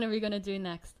 Okay, which one are we gonna do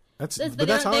next? That's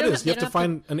how it is. You have to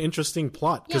find an interesting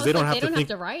plot because they don't have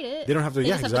to write it. They don't have to. They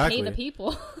just have exactly. to pay the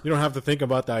people. You don't have to think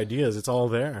about the ideas. It's all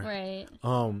there. Right.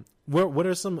 What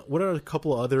are a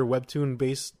couple other webtoon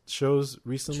based shows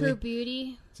recently? True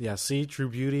Beauty. Yeah, True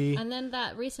Beauty. And then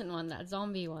that recent one, that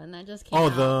zombie one that just came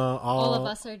out. All of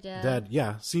Us Are Dead.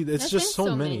 Yeah. See, it's There's just been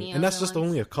so many, and that's just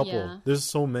only a couple. Yeah. There's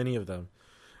so many of them,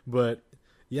 but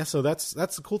yeah. So that's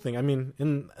the cool thing. I mean,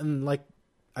 and like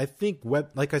I think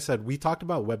like I said, we talked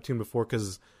about webtoon before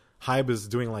because Hybe is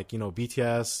doing like, you know,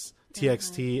 BTS,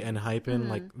 TXT, and Hypen,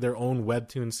 like their own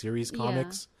webtoon series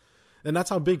comics. And that's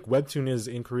how big webtoon is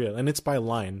in Korea, and it's by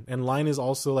Line. And Line is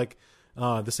also like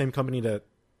the same company that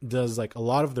does like a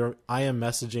lot of their IM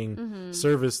messaging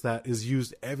service that is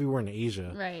used everywhere in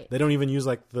Asia. Right. They don't even use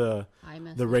like the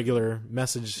regular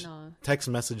text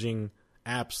messaging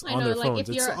apps on their phones.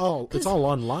 It's all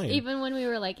online. Even when we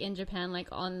were like in Japan, like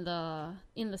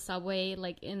in the subway,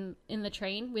 like in the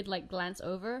train, we'd like glance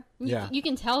over. You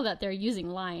can tell that they're using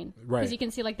Line, right? Because you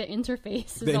can see like the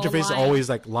interface. The interface is always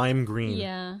like lime green.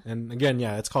 Yeah. And again,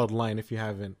 it's called Line if you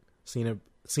haven't seen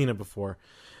it before.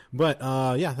 But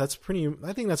I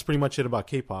think that's pretty much it about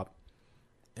K-pop.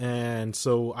 And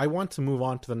so I want to move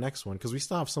on to the next one because we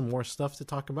still have some more stuff to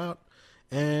talk about.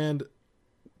 And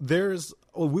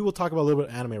we will talk about a little bit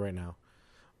of anime right now.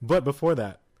 But before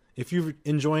that, if you're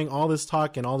enjoying all this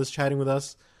talk and all this chatting with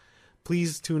us,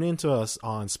 please tune in to us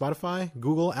on Spotify,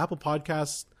 Google, Apple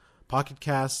Podcasts, Pocket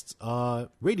Casts,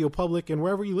 Radio Public, and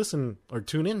wherever you listen or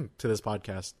tune in to this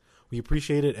podcast. We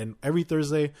appreciate it. And every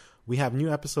Thursday, we have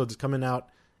new episodes coming out,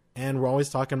 and we're always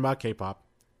talking about K-pop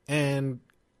and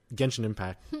Genshin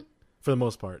Impact for the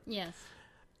most part. Yes.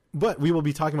 But we will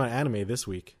be talking about anime this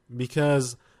week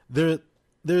because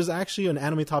there's actually an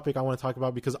anime topic I want to talk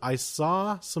about because I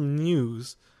saw some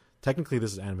news. Technically,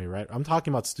 this is anime, right? I'm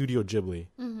talking about Studio Ghibli.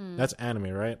 Mm-hmm. That's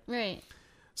anime, right? Right.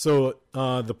 So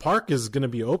the park is going to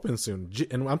be open soon.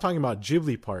 And I'm talking about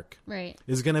Ghibli Park. Right.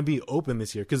 Is going to be open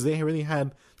this year because they already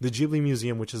had the Ghibli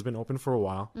Museum, which has been open for a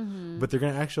while. Mm-hmm. But they're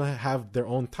going to actually have their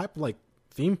own type of like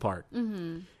theme park.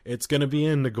 Mm-hmm. It's going to be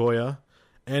in Nagoya.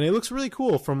 And it looks really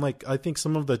cool from like, I think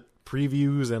some of the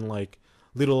previews and like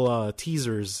little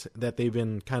teasers that they've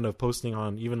been kind of posting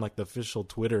on even like the official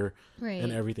Twitter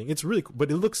and everything. It's really cool,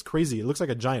 but it looks crazy. It looks like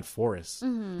a giant forest,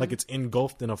 like it's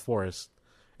engulfed in a forest,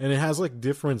 and it has like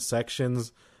different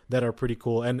sections that are pretty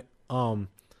cool. And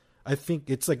I think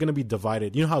it's like going to be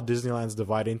divided. You know how Disneyland's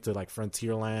divided into like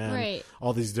Frontierland,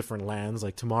 all these different lands,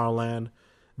 like Tomorrowland.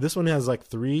 This one has like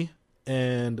 3,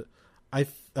 and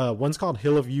one's called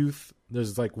Hill of Youth.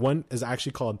 There's like one is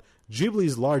actually called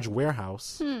Ghibli's Large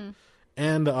Warehouse.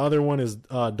 And the other one is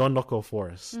Dondoko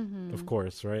Forest, of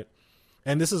course, right?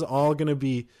 And this is all going to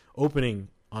be opening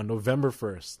on November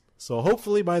 1st. So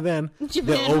hopefully by then,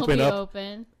 they'll open up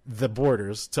the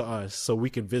borders to us so we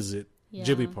can visit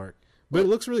Ghibli Park. But it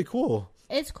looks really cool.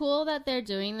 It's cool that they're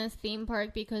doing this theme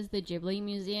park because the Ghibli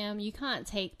Museum, you can't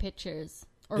take pictures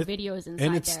or videos inside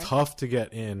and it's there. tough to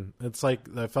get in. It's like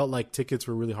I felt like tickets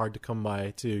were really hard to come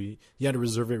by too. You had to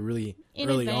reserve it really in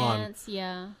early advance, on.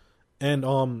 Yeah. And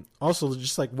also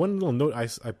just like one little note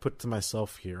I put to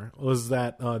myself here was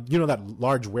that that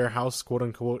large warehouse quote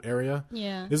unquote area.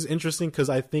 Yeah. This is interesting because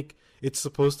I think it's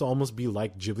supposed to almost be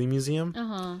like Ghibli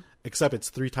Museum, except it's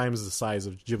 3 times the size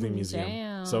of Ghibli Museum.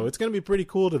 Damn. So it's gonna be pretty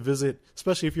cool to visit,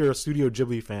 especially if you're a Studio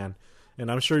Ghibli fan.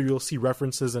 And I'm sure you'll see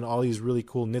references in all these really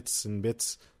cool nits and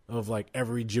bits of like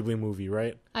every Ghibli movie,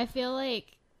 right? I feel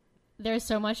like there's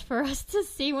so much for us to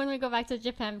see when we go back to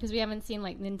Japan because we haven't seen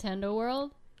like Nintendo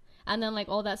World and then like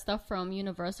all that stuff from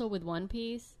Universal with One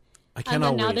Piece. I cannot and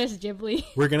then now wait. there's Ghibli.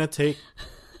 We're gonna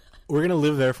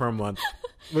live there for a month.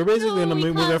 We're basically gonna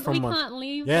move there for a month. We can't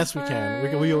leave. Yes, we can.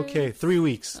 We'll be okay. 3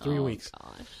 weeks. 3 weeks.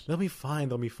 Gosh. They'll be fine.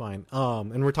 They'll be fine.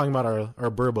 And we're talking about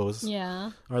our burbos.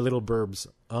 Yeah. Our little burbs.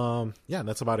 Yeah,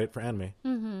 that's about it for anime.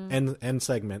 End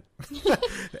segment.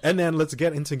 And then let's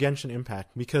get into Genshin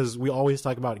Impact because we always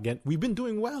talk about we've been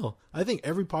doing well. I think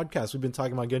every podcast we've been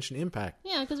talking about Genshin Impact.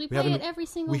 Yeah, because we play it every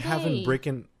single day. We haven't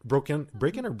broken broke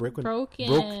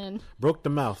the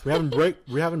mouth.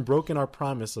 We haven't broken our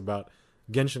promise about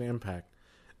Genshin Impact.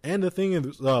 And the thing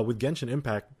is, with Genshin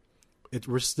Impact,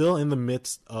 we're still in the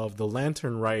midst of the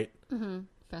Lantern Rite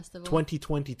Festival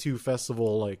 2022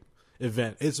 festival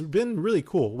event. It's been really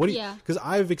cool. Because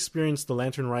I've experienced the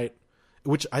Lantern Rite,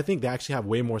 which I think they actually have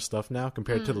way more stuff now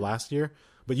compared to the last year.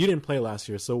 But you didn't play last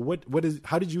year, so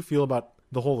how did you feel about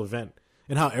the whole event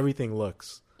and how everything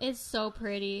looks? It's so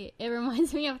pretty. It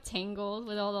reminds me of Tangled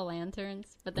with all the lanterns,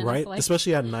 but then right, it's like,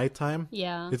 especially at nighttime.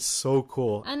 Yeah, it's so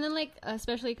cool. And then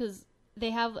especially because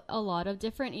they have a lot of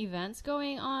different events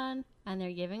going on, and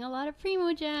they're giving a lot of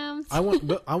Primo Gems. I want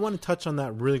to touch on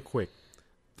that really quick.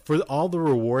 For all the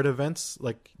reward events,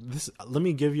 like this, let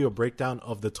me give you a breakdown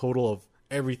of the total of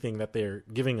everything that they're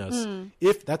giving us.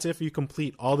 If you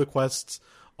complete all the quests,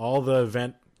 all the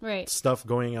event stuff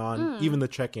going on, even the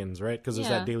check-ins, right? Because there's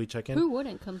that daily check-in. Who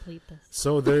wouldn't complete this?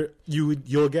 So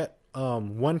you'll get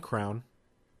 1 crown.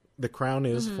 The crown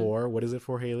is for, what is it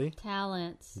for, Haley?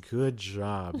 Talents. Good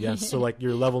job. Yes. So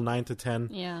your level 9 to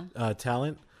 10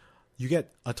 talent, you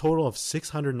get a total of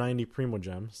 690 Primo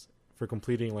Gems for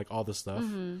completing all the stuff.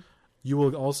 You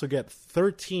will also get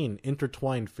 13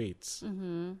 intertwined fates.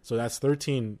 So that's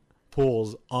 13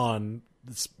 pulls on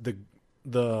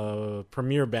the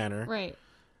premiere banner. Right.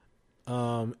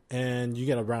 And you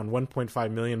get around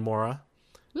 1.5 million Mora.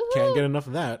 Woo-hoo! Can't get enough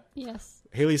of that. Yes.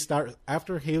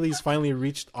 After Haley's finally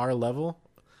reached our level,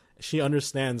 she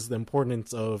understands the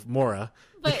importance of Mora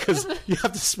because you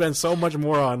have to spend so much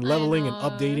more on leveling and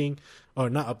updating, or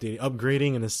not updating,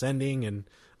 upgrading and ascending, and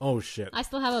oh shit. I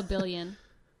still have 1 billion.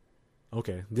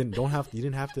 Okay, you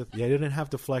didn't have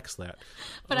to flex that.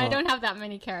 But I don't have that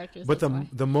many characters. But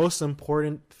the most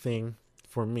important thing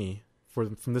for me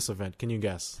from this event, can you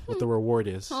guess what the reward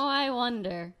is? Oh, I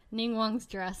wonder. Ningguang's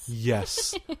dress.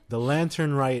 Yes, the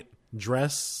Lantern Rite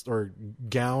dress or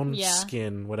gown,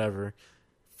 skin, whatever,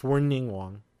 for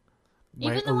Ningguang,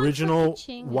 my original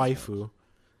waifu.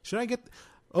 Should I get?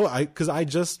 Because I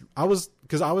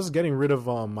was getting rid of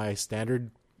my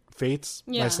standard fates,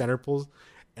 my standard pulls,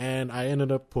 and I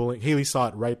ended up pulling. Haley saw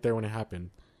it right there when it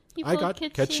happened. I got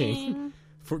catching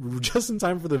for just in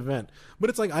time for the event, but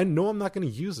it's I know I'm not going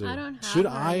to use her. I don't have Should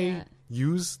her I yet.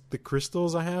 use the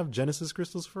crystals I have, Genesis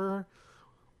crystals for her?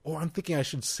 Or I'm thinking I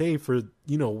should save for,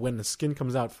 when the skin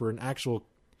comes out for an actual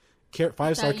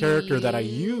 5-star character that I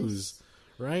use,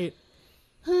 right?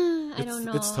 I don't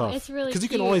know. It's tough. It's really because you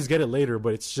can always get it later,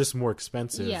 but it's just more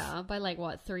expensive. Yeah, by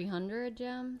 300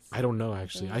 gems? I don't know,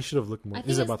 actually. I should have looked more. I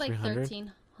think is it it's about 300?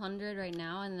 1,300 right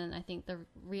now, and then I think the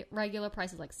regular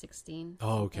price is 16.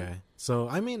 Oh, okay. So,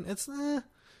 I mean, it's... I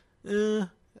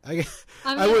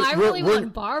really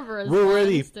want Barbara's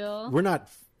one still. We're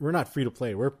not free to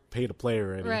play. We're pay to play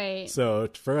already. Right. So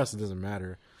for us, it doesn't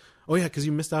matter. Oh yeah, because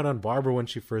you missed out on Barbara when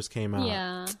she first came out.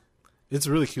 Yeah. It's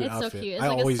a really cute It's outfit. so cute. It's I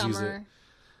like always a use summer. it.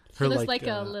 She looks like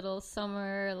a little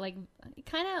summer, it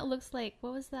kind of looks like,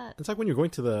 what was that? It's like when you're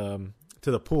going to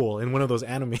the pool in one of those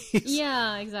animes.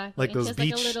 Yeah, exactly. Like those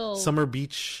beach, summer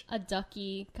beach. A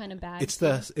ducky kind of bag. It's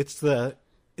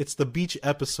the beach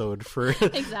episode for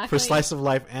exactly. for slice of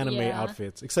life anime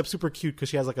outfits. Except super cute because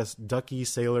she has a ducky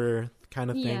sailor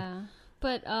kind of thing. Yeah.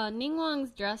 But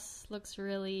Ningguang's dress looks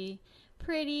really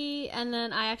pretty, and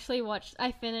then I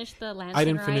finished the Lantern Rite. I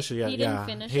didn't finish it yet. He didn't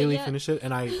finish Haley it yet? finished it,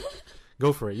 and I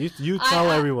Go for it. You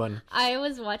tell everyone. I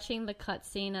was watching the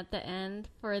cutscene at the end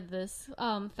for this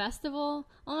festival.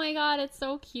 Oh my god, it's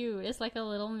so cute. It's like a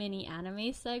little mini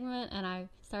anime segment, and I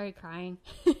started crying.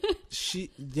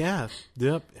 Yep.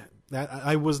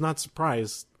 I was not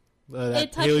surprised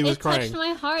that Haley was crying. It touched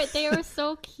my heart. They were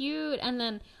so cute. And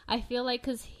then I feel like,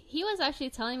 because he was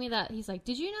actually telling me that, he's like,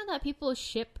 did you know that people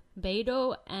ship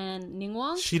Beidou and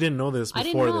Ningguang? She didn't know this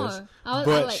before this.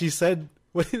 But she said...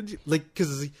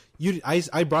 because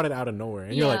I brought it out of nowhere,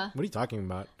 and you're like, "What are you talking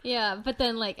about?" Yeah, but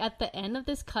then like at the end of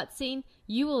this cutscene,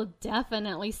 you will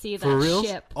definitely see that For real?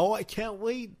 ship. Oh, I can't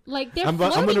wait! Like they're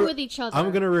flirting with each other.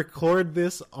 I'm gonna record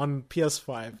this on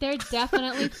PS5. They're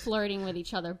definitely flirting with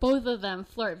each other. Both of them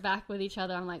flirt back with each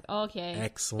other. I'm like, okay,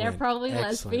 excellent. They're probably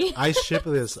lesbian. I ship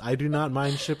this. I do not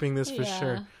mind shipping this for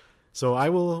sure. So I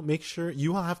will make sure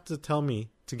you will have to tell me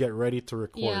to get ready to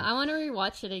record. Yeah, I want to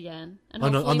rewatch it again and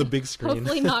on the big screen.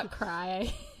 Hopefully not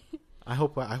cry. I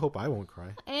hope I won't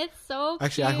cry. It's so cute.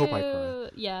 Actually, I hope I cry.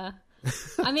 Yeah.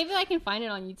 Maybe I can find it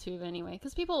on YouTube anyway,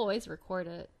 because people always record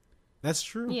it. That's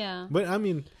true. Yeah. But I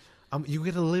mean, you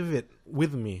get to live it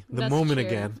with me, the moment true.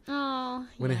 again. Oh,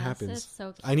 when it happens. It's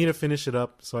so cute. I need to finish it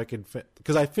up so I can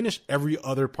because I finished every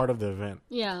other part of the event.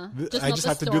 Yeah. I just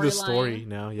have to do the story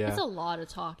now. Yeah. It's a lot of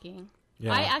talking.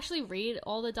 Yeah. I actually read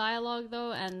all the dialogue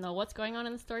though, and what's going on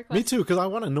in the story quest. Me too, because I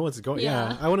want to know what's going.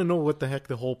 Yeah, I want to know what the heck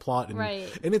the whole plot. And, right.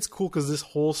 And it's cool because this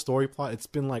whole story plot, it's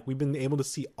been like we've been able to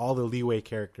see all the Leeway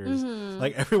characters. Mm-hmm.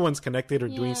 Like everyone's connected or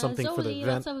doing something for the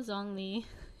event. Lots of Zhongli.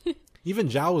 Even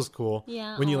Zhao was cool.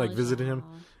 Yeah. When you like visited him,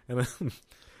 and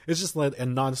it's just like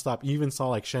and nonstop. You even saw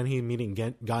like Shenhe meeting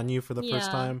Ganyu for the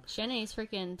first time. Shenhe's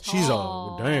freaking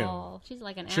tall. She's damn. She's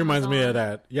like an Amazon. She reminds me of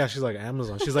that. Yeah, she's like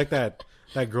Amazon. She's like that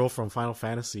girl from Final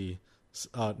Fantasy.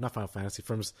 Not Final Fantasy,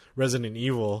 from Resident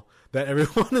Evil, that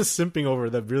everyone is simping over,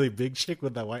 the really big chick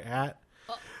with that white hat.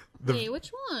 Wait,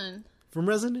 which one? From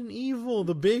Resident Evil,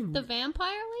 the vampire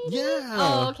lady? Yeah.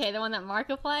 Oh, okay, the one that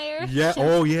Markiplier? Yeah,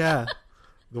 oh yeah.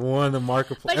 The one, the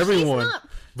Markiplier. Everyone.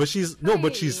 But she's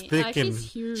thick and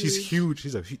she's huge. She's huge.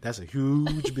 That's a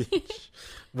huge bitch.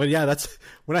 But yeah, that's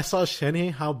when I saw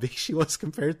Shenhe, how big she was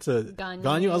compared to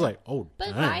Ganyu, I was like, oh,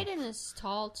 but damn. Raiden is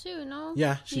tall too, no?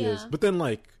 Yeah, she is. But then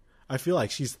like, I feel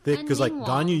like she's thick because like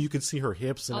Ganyu, you could see her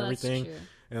hips and everything. That's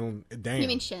true. And damn. You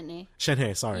mean Shenhe?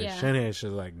 Shenhe, sorry. Yeah. Shenhe, she's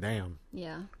like, damn.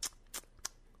 Yeah.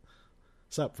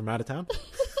 What's up, from out of town?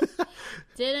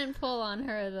 Didn't pull on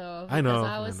her though. I know. Because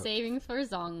I was saving for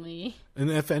Zhongli. And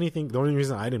if anything, the only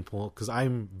reason I didn't pull, because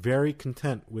I'm very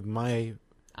content with my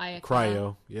Ayaka.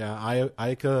 cryo. Yeah,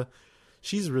 Ayaka,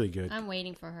 she's really good. I'm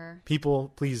waiting for her.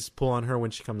 People, please pull on her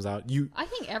when she comes out. I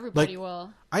think everybody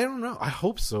will. I don't know. I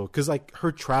hope so. Because, like,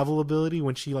 her travel ability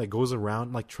when she, like, goes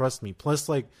around, like, trust me. Plus,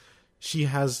 like, she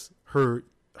has her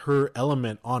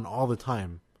element on all the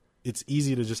time. It's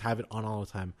easy to just have it on all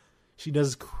the time. She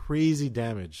does crazy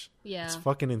damage. Yeah. It's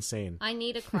fucking insane. I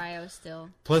need a cryo still.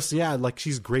 Plus, yeah, like,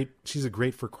 she's great. She's a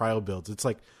great for cryo builds. It's,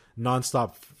 like,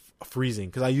 nonstop freezing.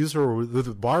 Because I use her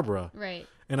with Barbara. Right.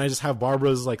 And I just have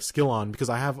Barbara's, like, skill on. Because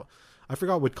I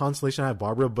forgot what constellation I have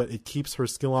Barbara, but it keeps her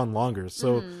skill on longer.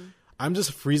 So, I'm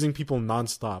just freezing people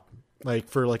nonstop. Like,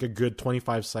 for, like, a good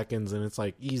 25 seconds. And it's,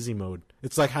 like, easy mode.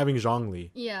 It's like having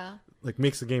Zhongli. Yeah. Like,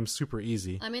 makes the game super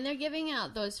easy. I mean, they're giving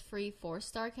out those free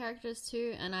 4-star characters,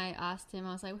 too. And I asked him,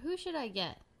 I was like, who should I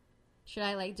get? Should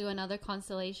I, like, do another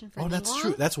constellation for Ningguang? That's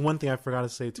true. That's one thing I forgot to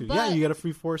say, too. But yeah, you get a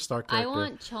free 4-star character. I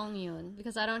want Chongyun,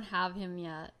 because I don't have him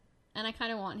yet. And I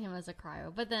kind of want him as a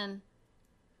cryo. But then,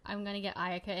 I'm going to get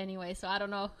Ayaka anyway, so I don't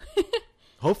know.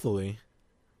 Hopefully.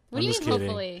 What do you mean, kidding.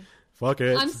 Hopefully? Fuck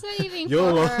it. I'm saving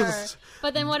for her.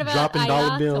 But then what about dropping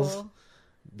dollar bills.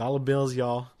 Dollar bills,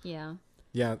 y'all. Yeah.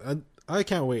 Yeah, I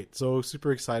can't wait. So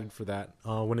super excited for that.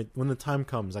 When the time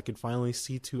comes, I can finally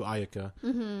see to Ayaka.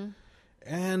 Mm-hmm.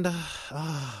 And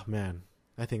man,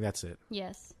 I think that's it.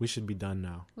 Yes. We should be done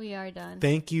now. We are done.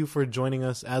 Thank you for joining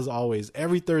us as always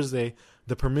every Thursday.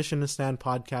 The Permission to Stand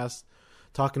podcast,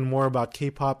 talking more about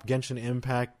K-pop, Genshin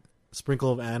Impact,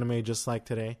 sprinkle of anime, just like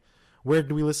today. Where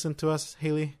do we listen to us,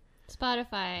 Haley?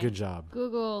 Spotify. Good job.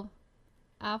 Google,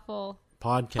 Apple.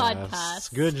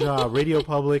 Podcasts. Good job. Radio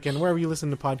Public and wherever you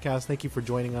listen to podcasts. Thank you for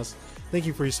joining us. Thank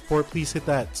you for your support. Please hit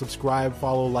that subscribe,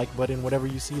 follow, like button, whatever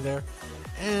you see there.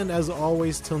 And as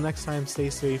always, till next time,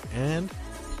 stay safe and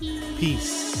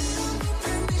peace.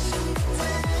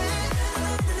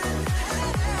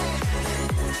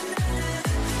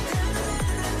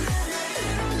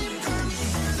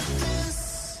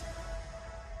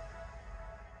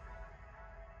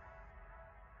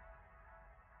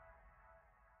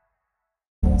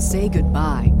 say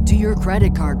goodbye to your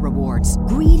credit card rewards.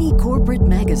 Greedy corporate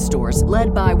mega stores,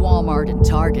 led by Walmart and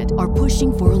Target, are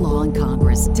pushing for a law in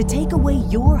Congress to take away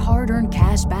your hard-earned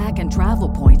cash back and travel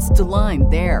points to line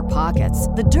their pockets.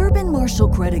 The Durbin-Marshall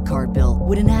credit card bill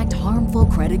would enact harmful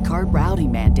credit card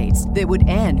routing mandates that would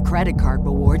end credit card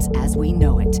rewards as we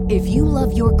know it. If you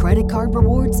love your credit card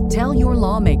rewards, tell your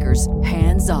lawmakers,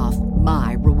 hands off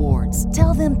my rewards.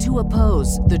 Tell them to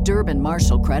oppose the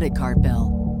Durbin-Marshall credit card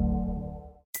bill.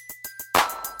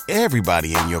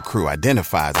 Everybody in your crew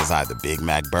identifies as either Big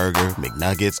Mac Burger,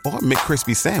 McNuggets, or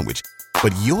McCrispy Sandwich.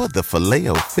 But you're the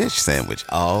Filet-O-Fish Sandwich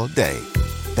all day.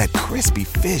 That crispy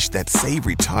fish, that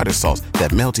savory tartar sauce,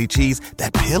 that melty cheese,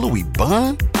 that pillowy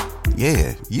bun.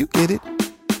 Yeah, you get it.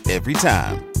 Every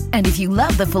time. And if you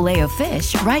love the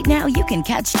Filet-O-Fish, right now you can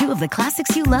catch two of the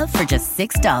classics you love for just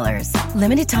 $6.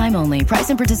 Limited time only. Price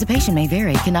and participation may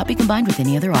vary. Cannot be combined with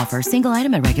any other offer. Single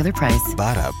item at regular price.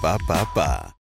 Ba-da-ba-ba-ba.